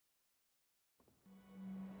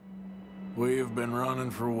We have been running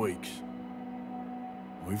for weeks.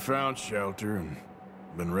 We found shelter and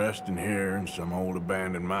been resting here in some old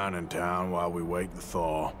abandoned mining town while we wait the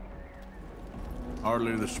thaw.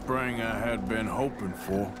 Hardly the spring I had been hoping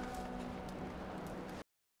for.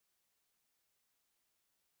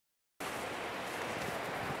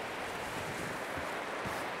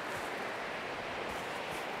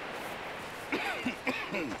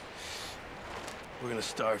 We're gonna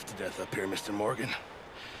starve to death up here, Mr. Morgan.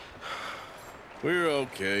 We're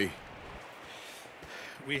okay.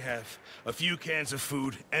 We have a few cans of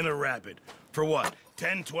food and a rabbit. For what,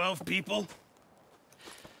 10, 12 people?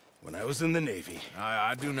 When I was in the Navy...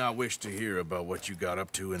 I do not wish to hear about what you got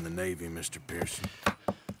up to in the Navy, Mr. Pearson.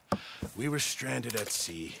 We were stranded at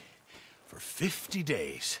sea for 50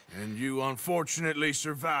 days. And you unfortunately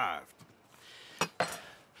survived.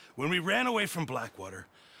 When we ran away from Blackwater,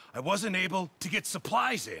 I wasn't able to get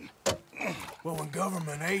supplies in. Well, when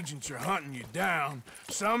government agents are hunting you down,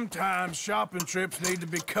 sometimes shopping trips need to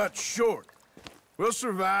be cut short. We'll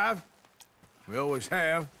survive. We always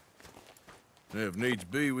have. If needs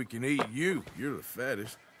be, we can eat you. You're the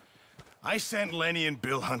fattest. I sent Lenny and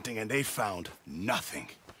Bill hunting, and they found nothing.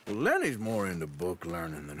 Well, Lenny's more into book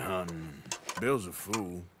learning than hunting. Bill's a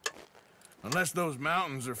fool. Unless those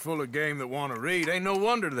mountains are full of game that want to read, ain't no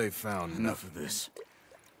wonder they found Enough of this.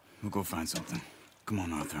 We'll go find something. Come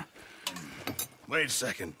on, Arthur. Wait a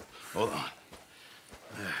second. Hold on.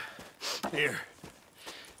 Here.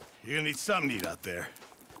 You're gonna need something to eat out there.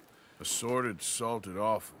 Assorted, salted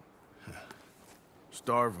offal.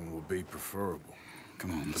 Starving will be preferable.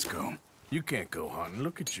 Come on, let's go. You can't go hunting.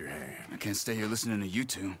 Look at your hand. I can't stay here listening to you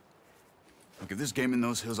two. Look, if there's game in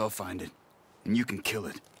those hills, I'll find it. And you can kill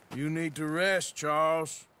it. You need to rest,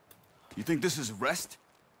 Charles. You think this is rest?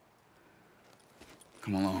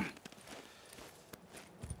 Come along.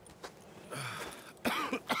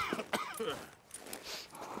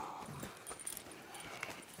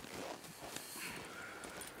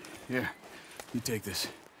 Here, you take this.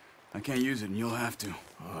 I can't use it, and you'll have to.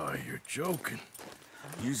 Oh, you're joking.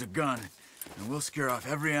 Use a gun, and we'll scare off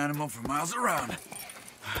every animal for miles around.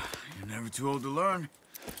 You're never too old to learn,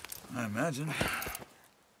 I imagine.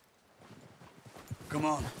 Come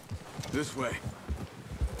on, this way.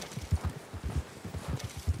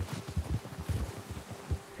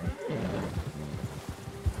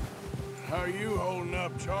 How are you holding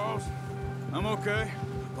up, Charles? I'm okay,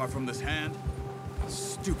 apart from this hand.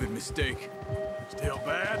 Stupid mistake. Still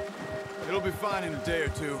bad? It'll be fine in a day or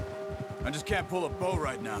two. I just can't pull a bow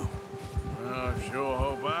right now. I sure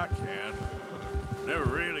hope I can. Never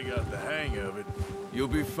really got the hang of it. You'll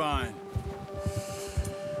be fine.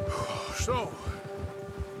 So,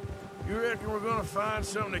 you reckon we're gonna find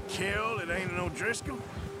something to kill that ain't no Driscoll?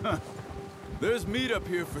 Huh. There's meat up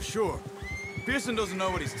here for sure. Pearson doesn't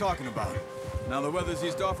know what he's talking about. Now the weather's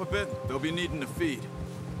eased off a bit, they'll be needing to feed.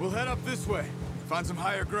 We'll head up this way, find some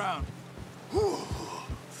higher ground. Whew.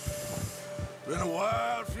 Been a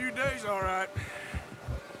wild few days, all right.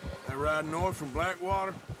 That ride north from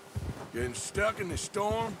Blackwater, getting stuck in the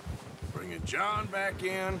storm, bringing John back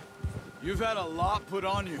in. You've had a lot put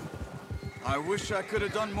on you. I wish I could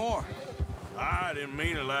have done more. I didn't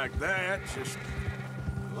mean it like that, just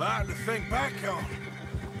a lot to think back on.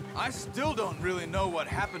 I still don't really know what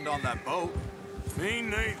happened on that boat. Me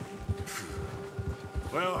neither.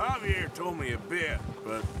 Well, Javier told me a bit,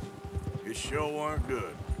 but it sure weren't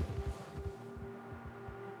good.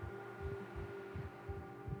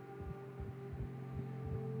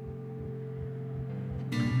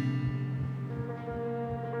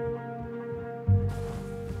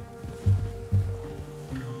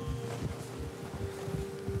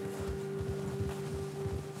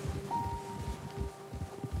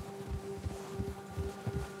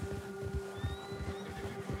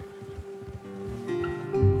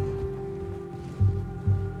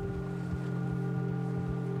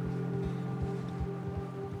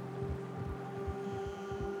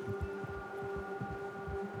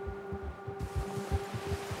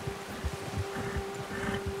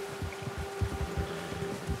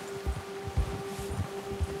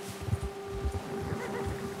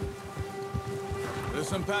 There's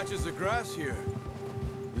some patches of grass here.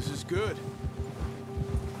 This is good.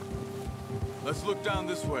 Let's look down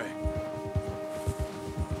this way.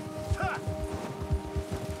 Ha!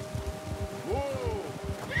 Whoa!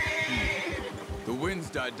 The wind's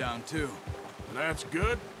died down too. That's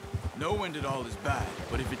good. No wind at all is bad,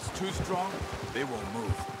 but if it's too strong, they won't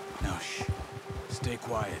move. Now shh. Stay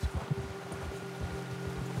quiet.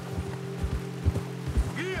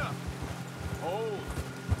 Here! Hold.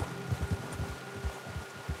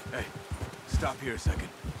 Hey, stop here a second.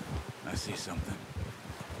 I see something.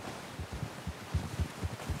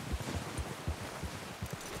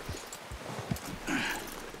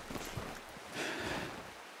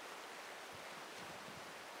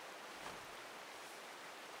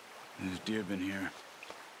 There's deer been here.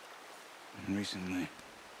 Recently.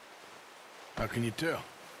 How can you tell?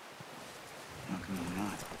 How can you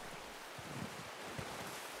not?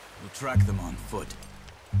 We'll track them on foot.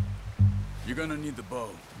 You're gonna need the bow.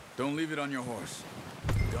 Don't leave it on your horse.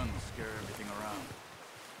 The gun will scare everything around.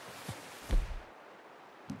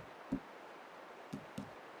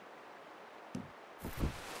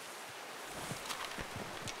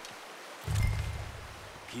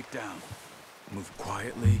 Keep down. Move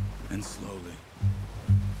quietly and slowly.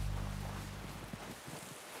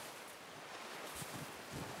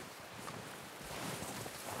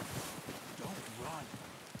 Don't run.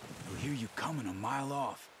 They'll hear you coming a mile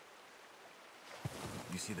off.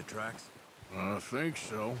 You see the tracks? I think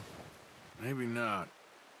so. Maybe not.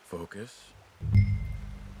 Focus.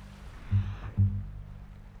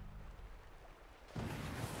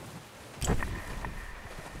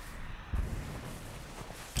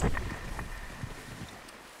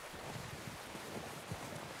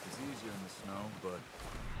 It's easier in the snow, but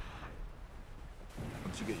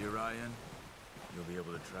once you get your eye in, you'll be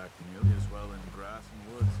able to track nearly as well in grass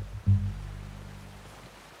and woods.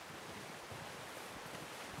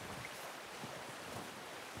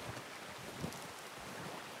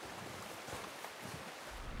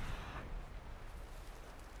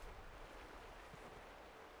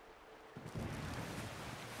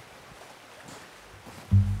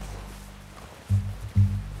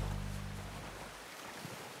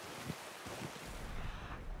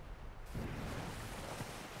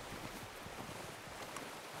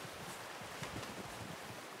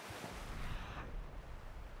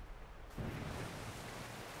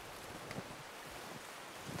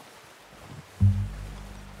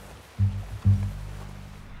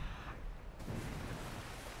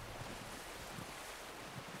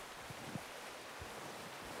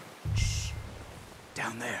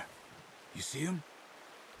 Down there. You see him?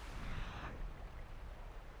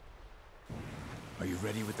 Are you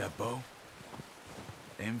ready with that bow?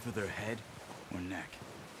 Aim for their head or neck.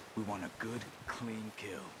 We want a good, clean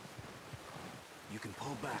kill. You can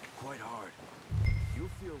pull back quite hard. You'll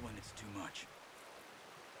feel when it's too much.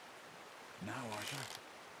 Now, Arthur.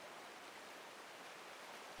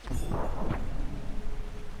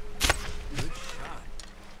 Good shot.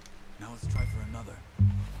 Now let's try for another.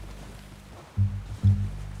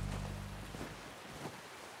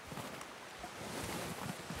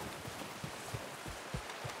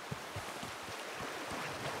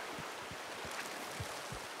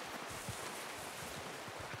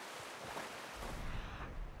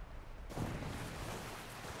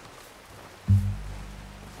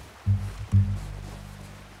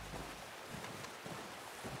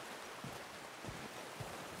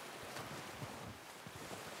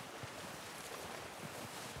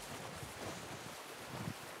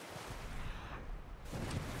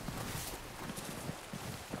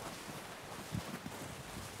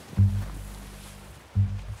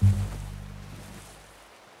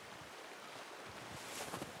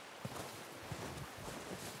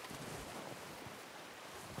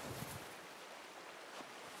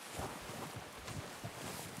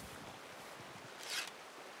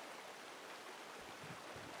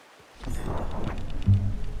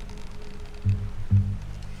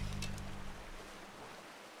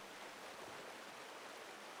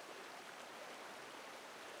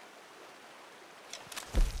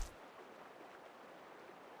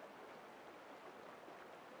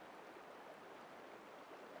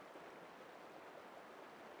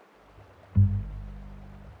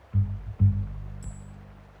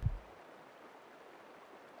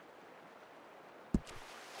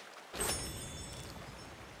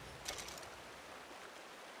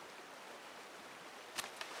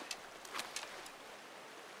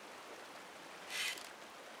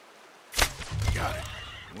 Got it.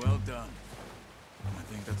 Well done. I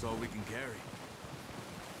think that's all we can carry.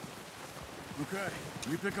 Okay,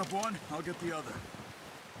 you pick up one, I'll get the other.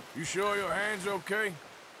 You sure your hand's okay?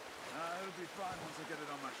 It'll be fine once I get it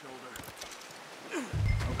on my shoulder.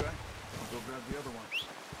 Okay, I'll go grab the other one.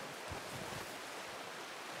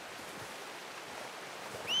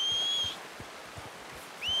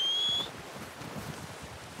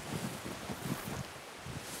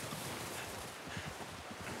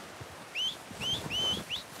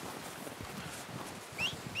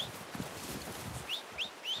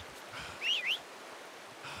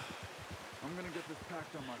 I'm gonna get this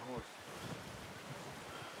packed on my horse.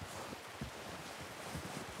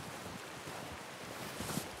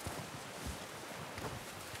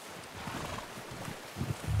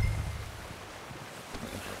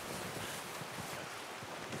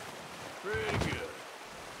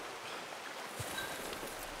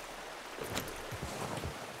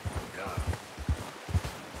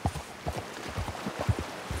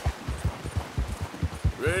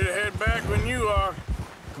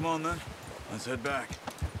 Come on, then. Let's head back.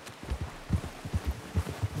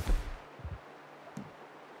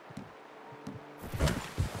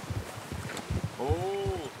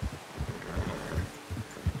 Oh!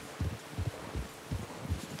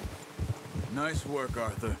 Nice work,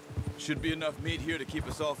 Arthur. Should be enough meat here to keep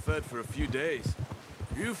us all fed for a few days.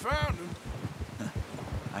 You found him.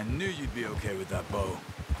 I knew you'd be okay with that bow.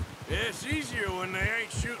 Yeah, it's easier when they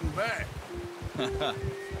ain't shooting back.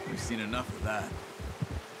 We've seen enough of that.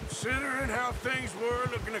 Considering how things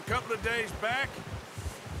were looking a couple of days back,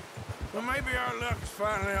 well, maybe our luck's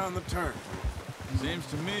finally on the turn. Seems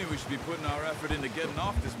to me we should be putting our effort into getting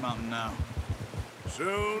off this mountain now.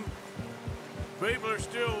 Soon. People are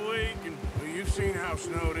still weak, and well, you've seen how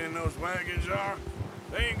snowed in those wagons are.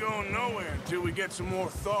 They ain't going nowhere until we get some more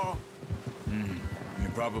thaw.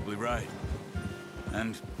 You're probably right.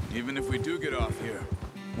 And even if we do get off here,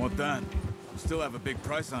 what then? We'll still have a big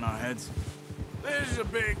price on our heads. This is a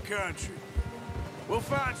big country. We'll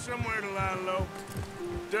find somewhere to lie low.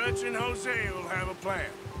 Dutch and Hosea will have a plan.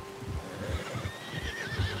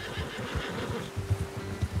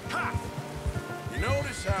 Ha! You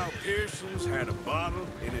notice how Pearson's had a bottle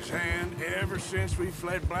in his hand ever since we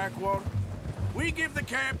fled Blackwater? We give the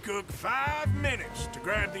camp cook 5 minutes to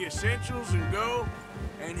grab the essentials and go,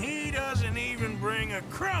 and he doesn't even bring a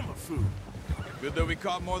crumb of food. Good that we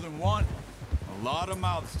caught more than one. A lot of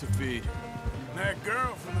mouths to feed. And that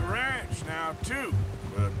girl from the ranch now, too,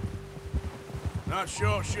 but not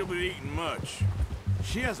sure she'll be eating much.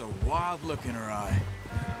 She has a wild look in her eye.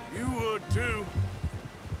 You would, too.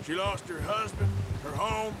 She lost her husband, her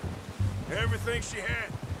home, everything she had.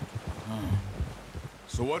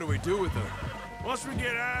 So what do we do with her? Once we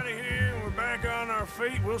get out of here and we're back on our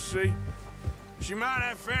feet, we'll see. She might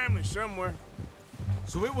have family somewhere.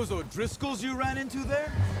 So it was O'Driscoll's you ran into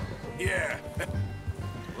there? Yeah.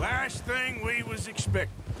 Last thing we was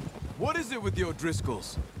expecting. What is it with the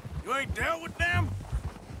O'Driscolls? You ain't dealt with them?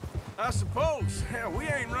 I suppose. Hell, we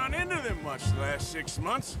ain't run into them much the last 6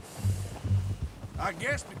 months. I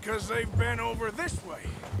guess because they've been over this way.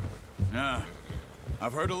 Yeah.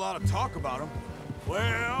 I've heard a lot of talk about them.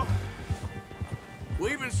 Well,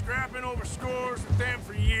 we've been scrapping over scores with them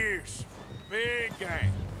for years. Big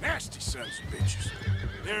gang. Nasty sons of bitches.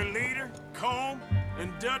 Their leader, Combe,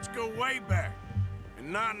 and Dutch go way back.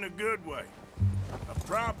 And not in a good way. A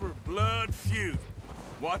proper blood feud.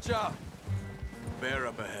 Watch out. Bear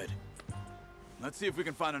up ahead. Let's see if we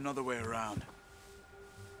can find another way around.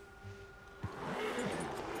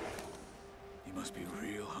 He must be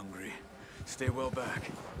real hungry. Stay well back.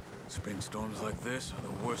 Spring storms like this are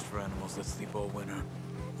the worst for animals that sleep all winter.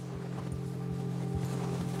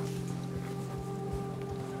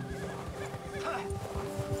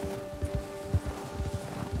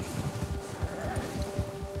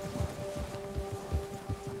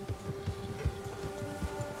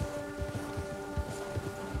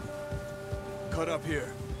 Cut up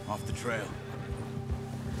here, off the trail.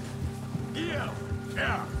 Yeah.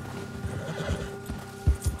 Yeah.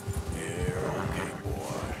 Yeah, okay,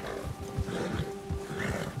 boy.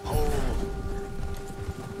 Hold.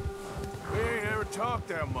 We ain't ever talked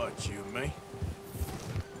that much, you and me.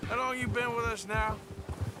 How long you been with us now?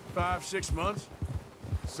 5, 6 months?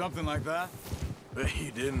 Something like that? Bet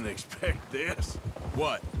you didn't expect this.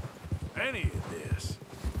 What? Any of this.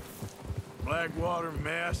 Blackwater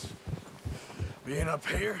mess. Being up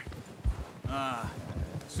here?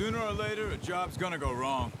 Sooner or later, a job's gonna go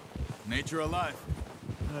wrong. Nature of life.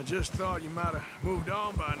 I just thought you might have moved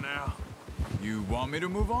on by now. You want me to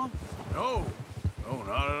move on? No. No,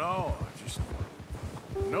 not at all. I just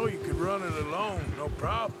know you could run it alone, no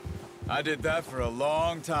problem. I did that for a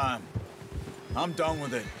long time. I'm done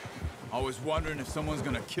with it. Always wondering if someone's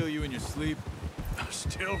gonna kill you in your sleep. I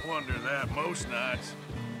still wonder that most nights.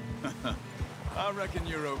 I reckon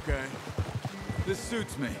you're okay. This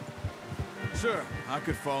suits me. Sure, I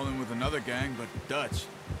could fall in with another gang, but Dutch...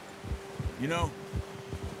 You know,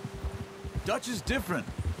 Dutch is different.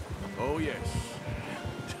 Oh, yes.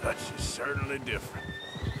 Dutch is certainly different.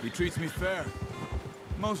 He treats me fair.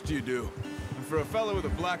 Most of you do. And for a fellow with a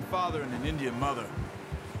black father and an Indian mother,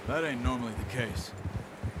 that ain't normally the case.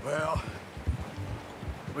 Well,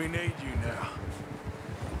 we need you now.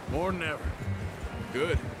 More than ever.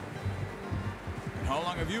 Good. And how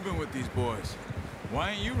long have you been with these boys?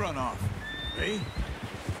 Why ain't you run off? Me?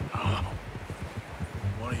 Oh,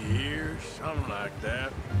 20 years, something like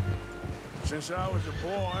that. Since I was a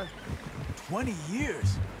boy. 20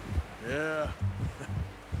 years? Yeah.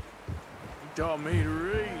 He taught me to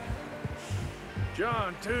read.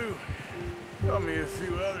 John, too. Taught me a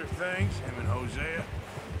few other things, him and Hosea.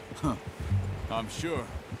 Huh. I'm sure.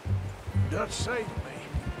 Dutch saved me.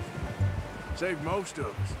 Saved most of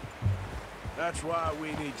us. That's why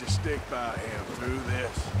we need to stick by him through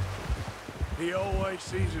this. He always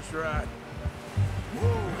sees us right.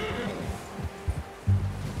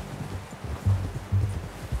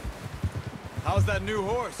 How's that new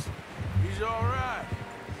horse? He's all right.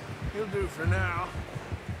 He'll do for now.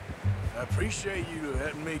 I appreciate you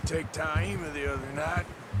letting me take Taima the other night.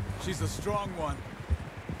 She's a strong one.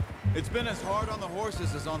 It's been as hard on the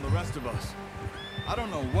horses as on the rest of us. I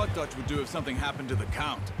don't know what Dutch would do if something happened to the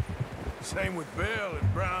Count. Same with Bill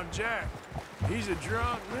and Brown Jack. He's a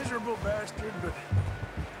drunk, miserable bastard, but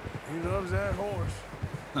he loves that horse.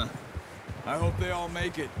 Huh. I hope they all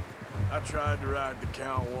make it. I tried to ride the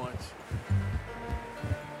Count once.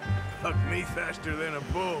 Hucked me faster than a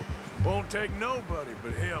bull. Won't take nobody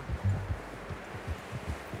but him.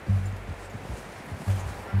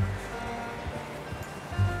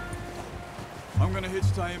 I'm gonna hitch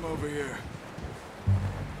Taima over here.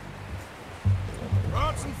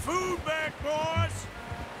 Brought some food back, boys!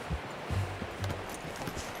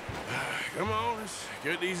 Come on, let's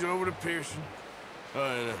get these over to Pearson.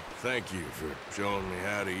 And thank you for showing me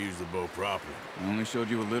how to use the bow properly. I only showed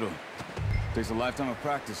you a little. Takes a lifetime of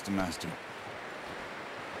practice to master.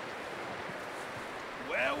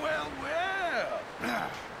 Well, well, well.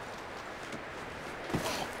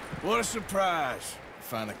 What a surprise.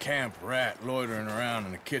 Find a camp rat loitering around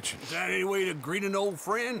in the kitchen. Is that any way to greet an old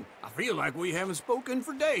friend? I feel like we haven't spoken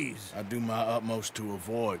for days. I do my utmost to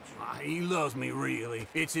avoid you. He loves me, really.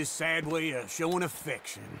 It's his sad way of showing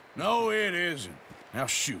affection. No, it isn't. Now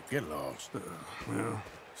shoot, get lost. Well,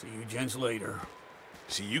 see you gents later.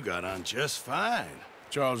 See, you got on just fine.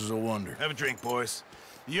 Charles is a wonder. Have a drink, boys.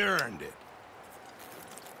 You earned it.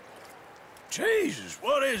 Jesus,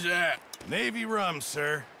 what is that? Navy rum,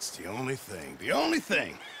 sir. It's the only thing. The only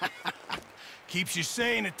thing. Keeps you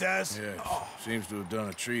sane, it does. Yeah, seems to have done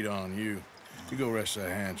a treat on you. You go rest that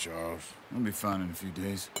hand, Charles. I'll be fine in a few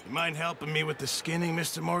days. You mind helping me with the skinning,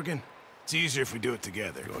 Mr. Morgan? It's easier if we do it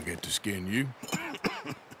together. Do I get to skin you?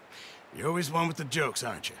 You're always one with the jokes,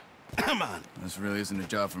 aren't you? Come on. This really isn't a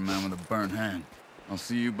job for a man with a burnt hand. I'll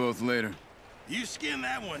see you both later. You skin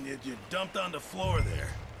that one you dumped on the floor there.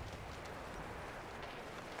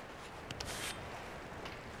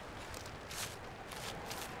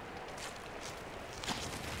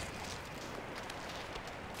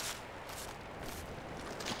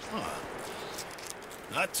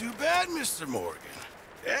 Not too bad, Mr. Morgan.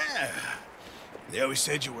 Yeah. They always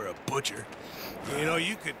said you were a butcher. You know,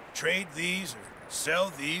 you could trade these or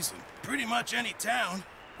sell these in pretty much any town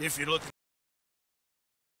if you're looking